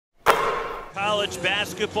College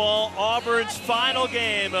basketball, Auburn's final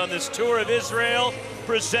game on this tour of Israel,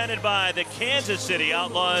 presented by the Kansas City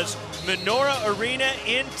Outlaws, Menorah Arena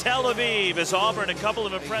in Tel Aviv. As Auburn, a couple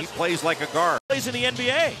of impressive. He plays like a guard. Plays in the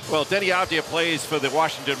NBA. Well, Deni Avdija plays for the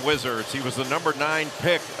Washington Wizards. He was the #9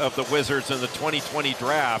 pick of the Wizards in the 2020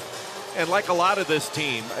 draft. And like a lot of this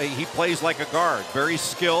team, he plays like a guard. Very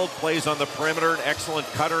skilled, plays on the perimeter, an excellent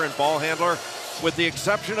cutter and ball handler. With the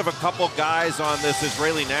exception of a couple guys on this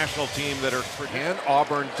Israeli national team that are... Can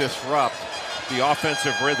Auburn disrupt the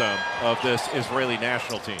offensive rhythm of this Israeli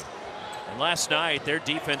national team? And last night, their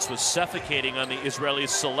defense was suffocating on the Israeli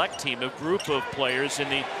select team, a group of players in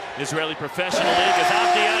the Israeli Professional League, as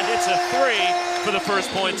Avdija hits a three for the first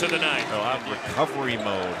points of the night. Well, out of recovery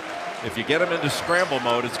mode. If you get them into scramble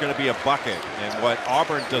mode, it's going to be a bucket. And what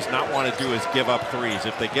Auburn does not want to do is give up threes.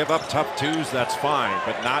 If they give up tough twos, that's fine,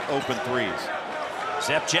 but not open threes.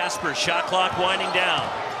 Zep Jasper, shot clock winding down.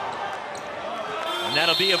 And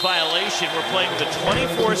that'll be a violation. We're playing with a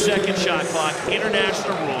 24-second shot clock,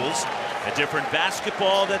 international rules. A different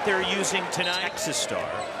basketball that they're using tonight. Texas star.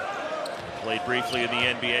 Played briefly in the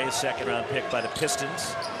NBA, second-round pick by the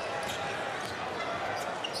Pistons.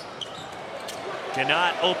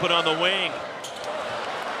 Cannot open on the wing.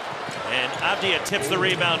 And Avdija tips the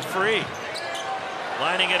rebound free.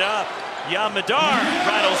 Lining it up. Yamadar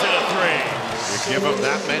rattles in a three. You give them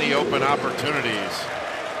that many open opportunities.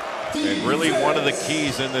 And really one of the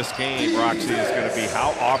keys in this game, Roxy, is going to be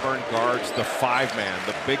how Auburn guards the five-man,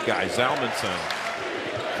 the big guy, Zalmanson.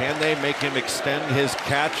 Can they make him extend his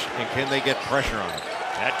catch, and can they get pressure on him?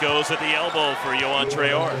 That goes at the elbow for Yohan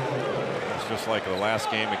Traore. It's just like the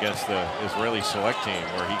last game against the Israeli select team,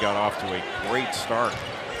 where he got off to a great start.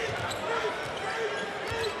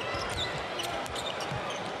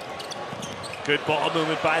 Good ball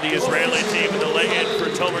movement by the Israeli team, and the lay-in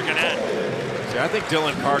for Tomer Gannett. See, I think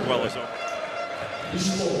Dylan Cardwell is over.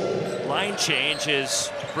 Line change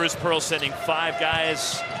is Bruce Pearl sending 5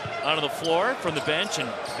 guys onto the floor from the bench, and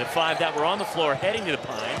the 5 that were on the floor heading to the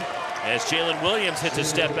Pine as Jalen Williams hits a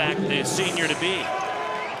step back, the senior-to-be.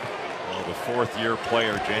 Well, the fourth-year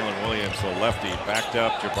player, Jalen Williams, the lefty, backed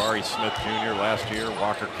up Jabari Smith Jr. last year,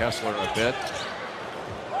 Walker Kessler a bit.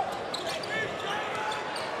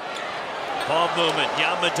 Ball movement,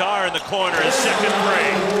 Yamadar in the corner, his second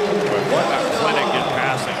three. What a clinic in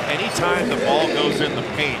passing. Anytime the ball goes in the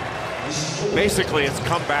paint, basically it's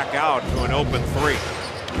come back out to an open three.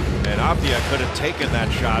 And Avdija could have taken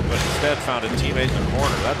that shot, but instead found a teammate in the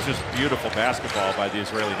corner. That's just beautiful basketball by the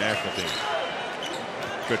Israeli national team.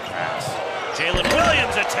 Good pass. Jalen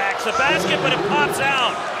Williams attacks the basket, but it pops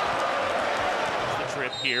out. The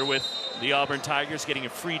trip here with the Auburn Tigers getting a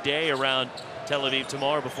free day around Tel Aviv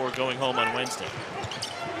tomorrow before going home on Wednesday.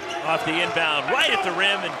 Off the inbound, right at the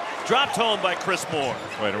rim, and dropped home by Chris Moore.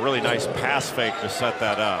 Wait, a really nice pass fake to set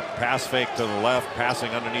that up. Pass fake to the left,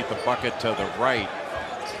 passing underneath the bucket to the right.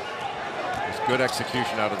 It's good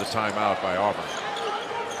execution out of the timeout by Auburn.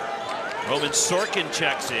 Roman Sorkin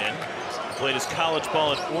checks in. Played his college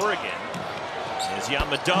ball at Oregon. As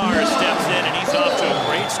Yamadar steps in, and he's off to a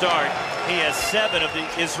great start. He has 7 of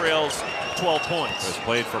the Israel's 12 points. Has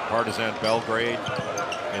played for Partizan Belgrade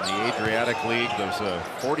in the Adriatic League. There's a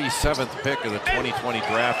 47th pick of the 2020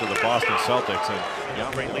 draft of the Boston Celtics.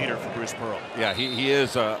 And great leader for Bruce Pearl. Yeah, he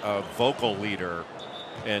is a vocal leader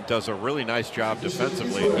and does a really nice job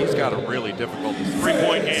defensively. He's got a really difficult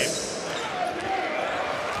 3-point game.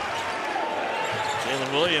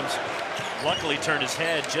 Jalen Williams luckily turned his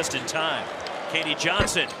head just in time. Katie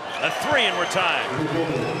Johnson, a 3, and we're tied.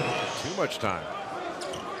 Too much time.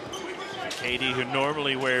 Katie, who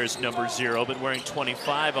normally wears number 0, but wearing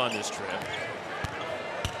 25 on this trip.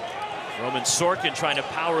 Roman Sorkin trying to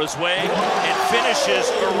power his way and finishes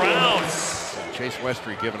around. Chase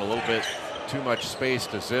Westry giving a little bit too much space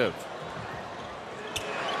to Ziv.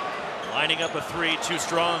 Lining up a 3, too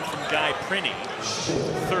strong from Guy Prinny,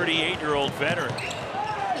 38-year-old veteran.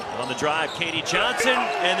 On the drive, Katie Johnson,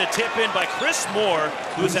 and the tip in by Chris Moore,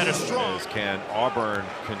 who's had a strong... Can Auburn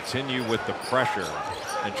continue with the pressure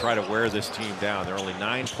and try to wear this team down? There are only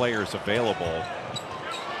 9 players available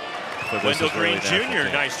for this Wendell Israeli Green Jr.,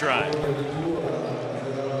 team. nice drive.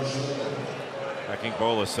 King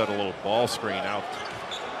Bola set a little ball screen out.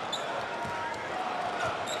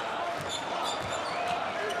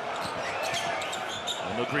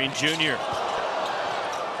 Wendell Green Jr.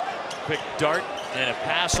 Quick dart and a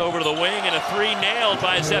pass over to the wing, and a 3 nailed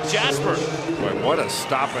by Zep Jasper. Boy, what a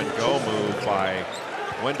stop-and-go move by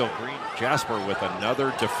Wendell Green. Jasper with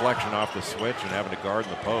another deflection off the switch and having to guard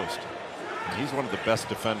in the post. And he's one of the best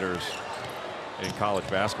defenders in college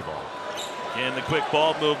basketball. And the quick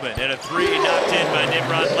ball movement, and a 3 knocked in by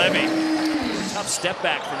Nimrod Levy. Tough step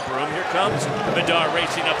back from Broom. Here comes Vidar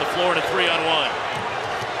racing up the floor to 3-on-1.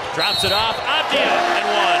 Drops it off. Avdija and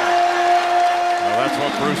one. Well, that's what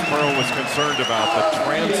Bruce Pearl was concerned about, the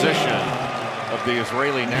transition of the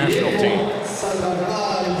Israeli national team.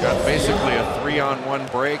 Got basically a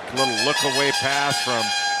 3-on-1 break, little look-away pass from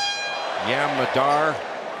Yam Madar,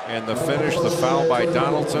 and the finish, the foul by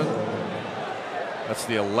Donaldson. That's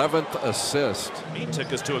the 11th assist. Meat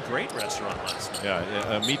took us to a great restaurant last night.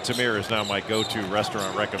 Yeah, Meat Tamir is now my go-to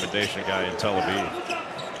restaurant recommendation guy in Tel Aviv.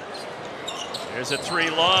 There's a three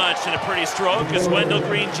launched and a pretty stroke as Wendell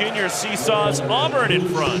Green Jr. seesaws Auburn in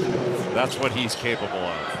front. That's what he's capable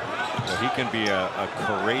of. Well, he can be a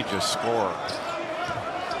courageous scorer.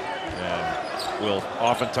 And will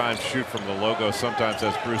oftentimes shoot from the logo, sometimes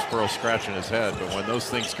has Bruce Pearl scratching his head, but when those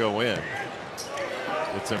things go in,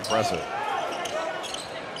 it's impressive.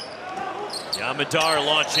 Yam Madar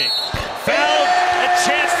launching. Fouled, a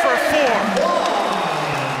chance for four.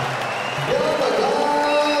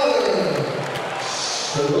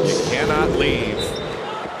 You cannot leave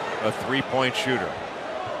a three-point shooter.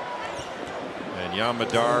 And Yam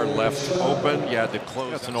Madar left open. You had to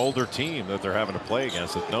close. That's an older team that they're having to play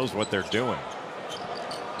against that knows what they're doing.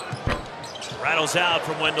 Rattles out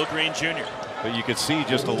from Wendell Green Jr. But you could see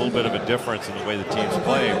just a little bit of a difference in the way the teams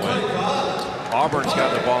play when Auburn's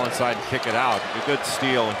got the ball inside and kick it out. A good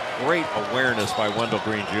steal, great awareness by Wendell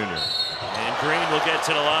Green Jr. And Green will get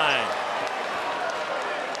to the line.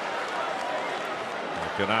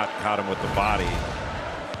 Ganot caught him with the body.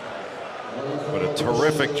 But a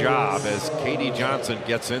terrific job as Katie Johnson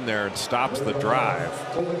gets in there and stops the drive.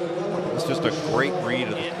 It's just a great read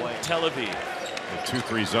of the play. Tel Aviv. The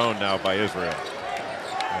 2-3 zone now by Israel.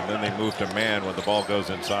 And then they move to man when the ball goes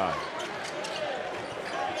inside.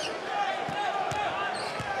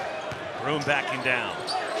 Broom backing down.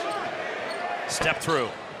 Step through.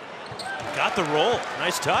 Got the roll.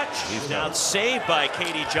 Nice touch. He's now saved by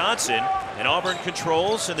Katie Johnson. And Auburn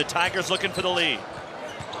controls, and the Tigers looking for the lead.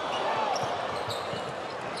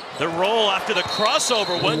 The roll after the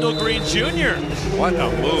crossover. Wendell Green Jr. What a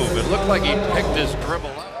move. It looked like he picked his dribble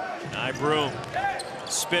up. Nye Broom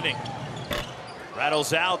spinning.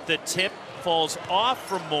 Rattles out. The tip falls off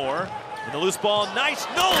from Moore. And the loose ball. Nice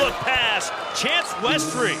no-look pass. Chance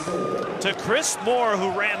Westry to Chris Moore,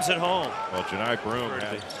 who rams it home. Well, Janai Broom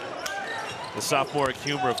had the sophomoric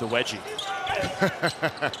humor of the wedgie.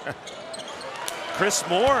 Chris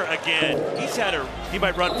Moore again. He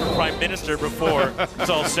might run for prime minister before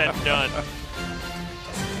it's all said and done.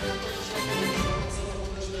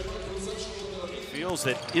 Feels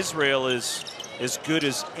that Israel is as good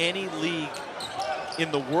as any league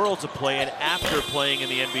in the world to play in after playing in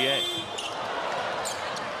the NBA.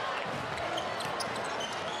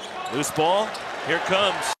 Loose ball. Here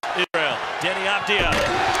comes Israel. Deni Avdija.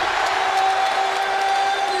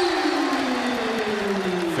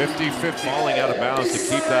 50-50 falling out of bounds to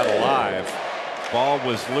keep that alive. Ball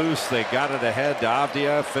was loose. They got it ahead to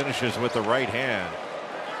Avdija. Finishes with the right hand.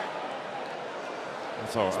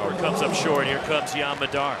 That's all. Score comes up short. Here comes Yam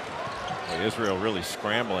Madar. Israel really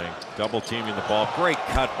scrambling, double teaming the ball. Great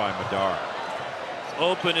cut by Madar.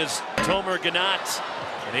 Open is Tomer Ganot.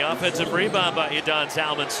 And the offensive rebound by Idan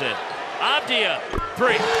Zalmanson. Avdija,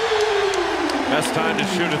 three. Best time to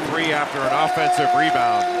shoot a three after an offensive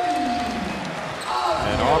rebound.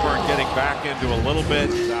 And Auburn getting back into a little bit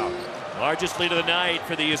out. Largest lead of the night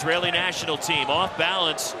for the Israeli national team. Off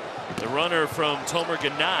balance, the runner from Tomer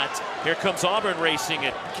Ganot. Here comes Auburn racing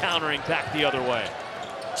it, countering back the other way.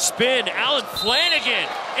 Spin, Allen Flanagan,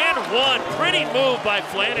 and one. Pretty move by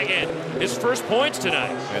Flanagan. His first points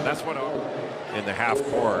tonight. And that's what in the half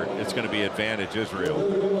court, it's going to be advantage Israel.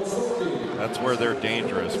 That's where they're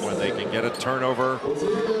dangerous, when they can get a turnover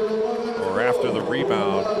or after the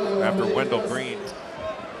rebound, after Wendell Green.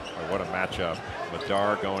 Oh, what a matchup.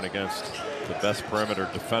 Madar going against the best perimeter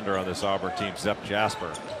defender on this Auburn team, Zep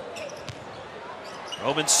Jasper.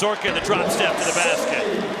 Roman Sorkin, the drop step to the basket.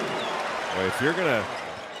 Well, if you're going to,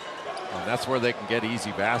 and that's where they can get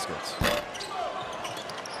easy baskets.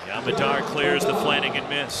 Yam Madar clears the Flanagan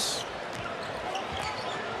miss.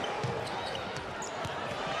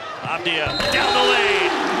 Avdija down the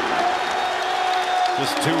lane.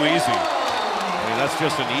 Just too easy. I mean, that's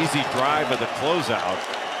just an easy drive of the closeout.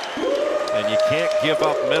 And you can't give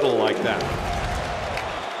up middle like that.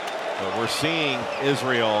 But we're seeing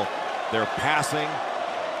Israel, they're passing,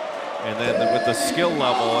 and then with the skill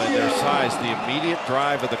level and their size, the immediate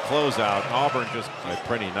drive of the closeout, Auburn just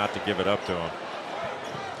pretty not to give it up to them.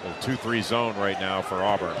 A 2-3 zone right now for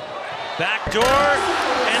Auburn. Back door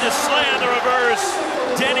and a slam, the reverse.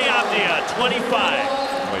 Deni Avdija, 25.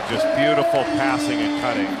 Boy, just beautiful passing and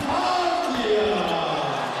cutting.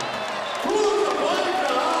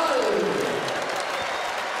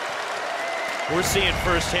 We're seeing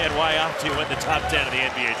firsthand why Avdija went in the top 10 of the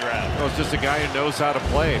NBA draft. Well, it's just a guy who knows how to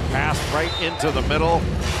play. Passed right into the middle.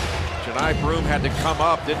 Deni Broom had to come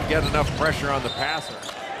up, didn't get enough pressure on the passer.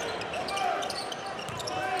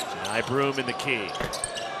 Deni Broom in the key.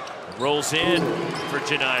 Rolls in for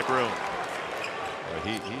Deni Broom. Well,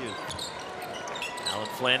 he is. Alan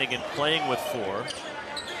Flanagan playing with 4.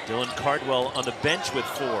 Dylan Cardwell on the bench with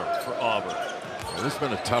 4 for Auburn. Well, this has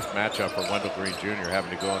been a tough matchup for Wendell Green Jr. having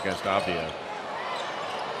to go against Avdija.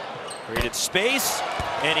 Created space,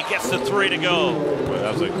 and he gets the 3 to go. Boy,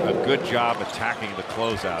 that was a good job attacking the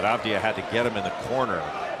closeout. Avdija had to get him in the corner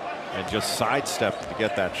and just sidestepped to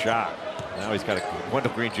get that shot. Now he's got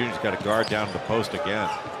Wendell Green Jr.'s got to guard down to the post again.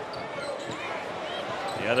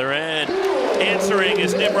 The other end, answering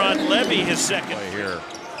is Nimrod Levy, his second. Play here.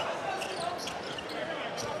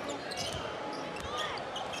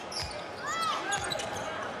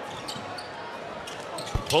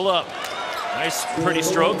 Pull up. Nice, pretty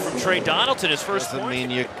stroke from Trey Donaldson, his first point. Doesn't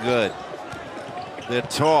mean you're good. They're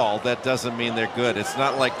tall. That doesn't mean they're good. It's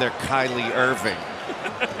not like they're Kylie Irving.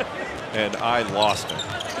 And I lost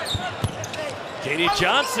it. Katie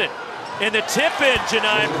Johnson in the tip in.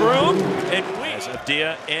 Deni Broom and As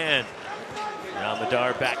Avdija and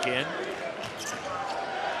Ramadar back in.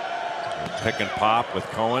 Pick and pop with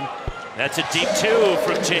Cohen. That's a deep 2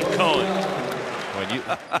 from Jake Cohen. When you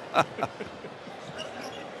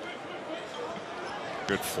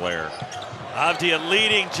good flair. Avdija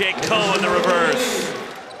leading Jake Cohen the reverse.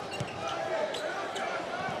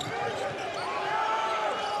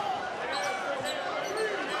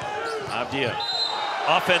 Avdija,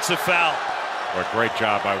 offensive foul. Well, great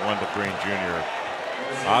job by Wendell Green Jr.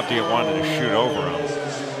 Avdija wanted to shoot over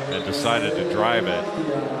him and decided to drive it,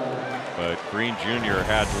 but Green Jr.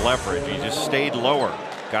 had leverage. He just stayed lower,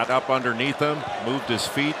 got up underneath him, moved his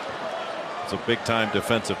feet. It's a big-time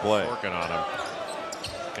defensive play. Working on him.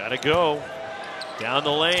 Gotta go. Down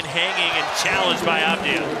the lane, hanging and challenged by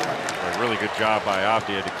Avdija. A really good job by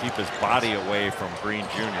Avdija to keep his body away from Green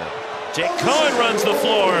Jr. Jake Cohen runs the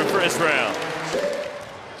floor for Israel.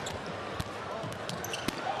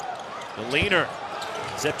 The leaner.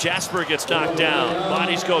 Zep Jasper gets knocked down.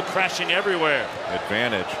 Bodies go crashing everywhere.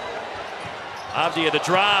 Advantage. Avdija the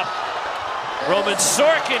drop. Roman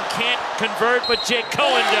Sorkin can't convert, but Jake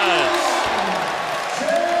Cohen does.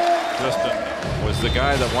 Justin was the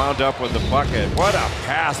guy that wound up with the bucket. What a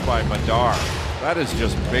pass by Madar. That is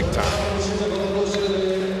just big time.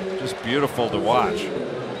 Just beautiful to watch.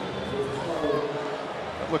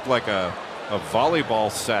 That looked like a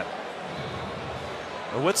volleyball set.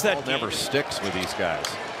 Well, what's that? Never sticks with these guys.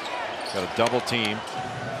 Got a double team.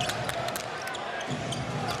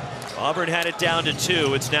 Auburn had it down to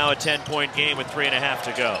 2. It's now a 10-point game with 3.5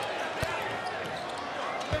 to go.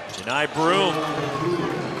 Deni Broom.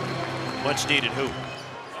 Much needed hoop.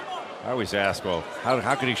 I always ask, well,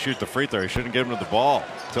 how could he shoot the free throw? He shouldn't give him to the ball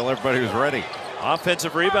until everybody was ready.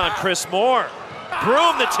 Offensive rebound, Chris Moore.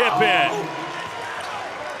 Broom the tip in.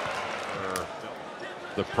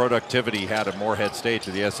 The productivity had a Moorhead stage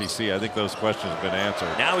of the SEC. I think those questions have been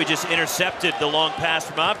answered. Now he just intercepted the long pass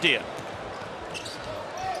from Avdija.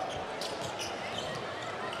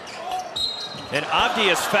 And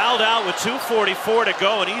Avdija is fouled out with 2:44 to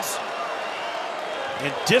go, and he's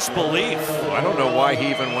in disbelief. I don't know why he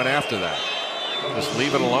even went after that. Just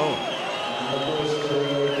leave it alone.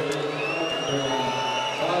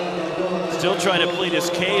 Still trying to plead his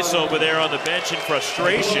case over there on the bench in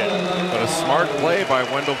frustration. But a smart play by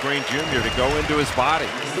Wendell Green Jr. to go into his body.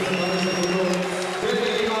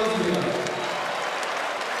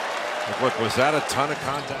 Look, was that a ton of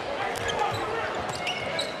contact?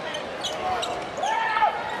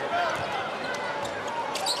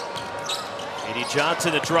 Deni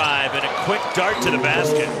Johnson the drive and a quick dart to the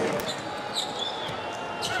basket.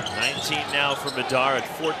 19 now for Madar at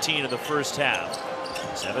 14 in the first half.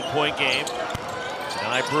 7-point game.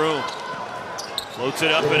 Deni Broom floats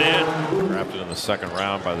it up and in. Drafted in the second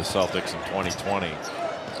round by the Celtics in 2020.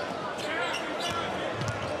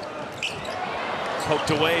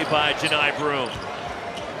 Poked away by Deni Broom.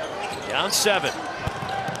 Down 7.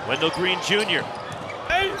 Wendell Green Jr.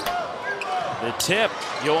 The tip,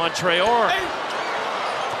 Yohan Traore.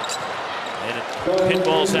 And it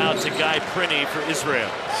pinballs out to Guy Prinny for Israel.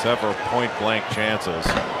 Several point-blank chances.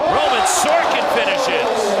 Roman Sorkin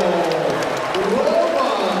finishes.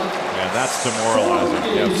 And that's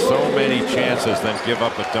demoralizing. You have so many chances, then give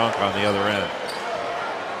up a dunk on the other end.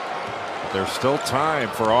 But there's still time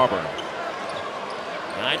for Auburn.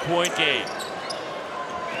 9-point game.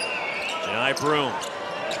 Deni Broom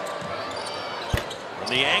from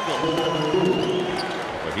the angle.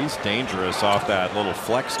 But he's He's dangerous off that little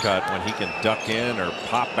flex cut when he can duck in or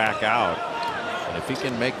pop back out. And if he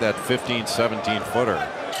can make that 15, 17 footer,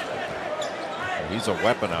 he's a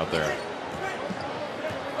weapon out there.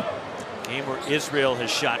 Game where Israel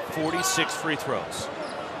has shot 46 free throws.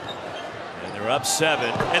 And they're up 7.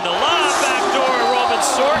 And the lob backdoor, Roman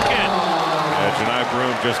Sorkin. Janai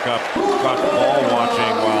Broom just got the ball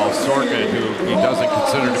watching while Sorkin, who he doesn't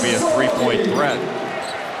consider to be a three-point threat,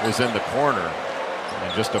 is in the corner.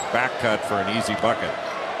 And just a back cut for an easy bucket.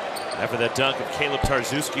 After that dunk of Caleb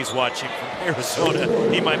Tarzewski's watching from Arizona,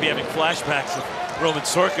 he might be having flashbacks of Roman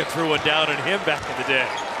Sorkin threw one down on him back in the day.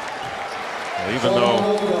 Well, even though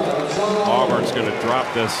Auburn's going to drop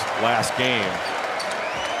this last game,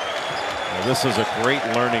 this is a great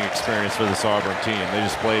learning experience for this Auburn team. They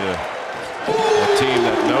just played a team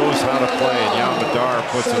that knows how to play, and Yam Madar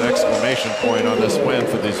puts an exclamation point on this win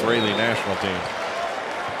for the Israeli national team.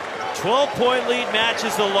 12-point lead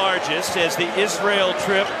matches the largest as the Israel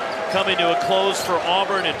trip coming to a close for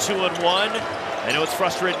Auburn at 2-1. I know it's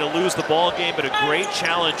frustrating to lose the ball game, but a great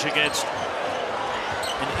challenge against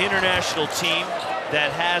an international team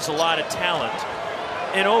that has a lot of talent.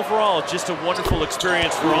 And overall, just a wonderful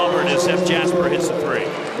experience for Auburn as F. Jasper hits the three.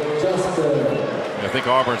 I think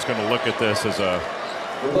Auburn's going to look at this as a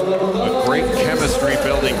great chemistry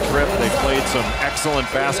building trip. They played some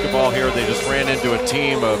excellent basketball here. They just ran into a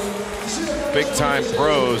team of big time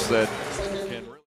pros that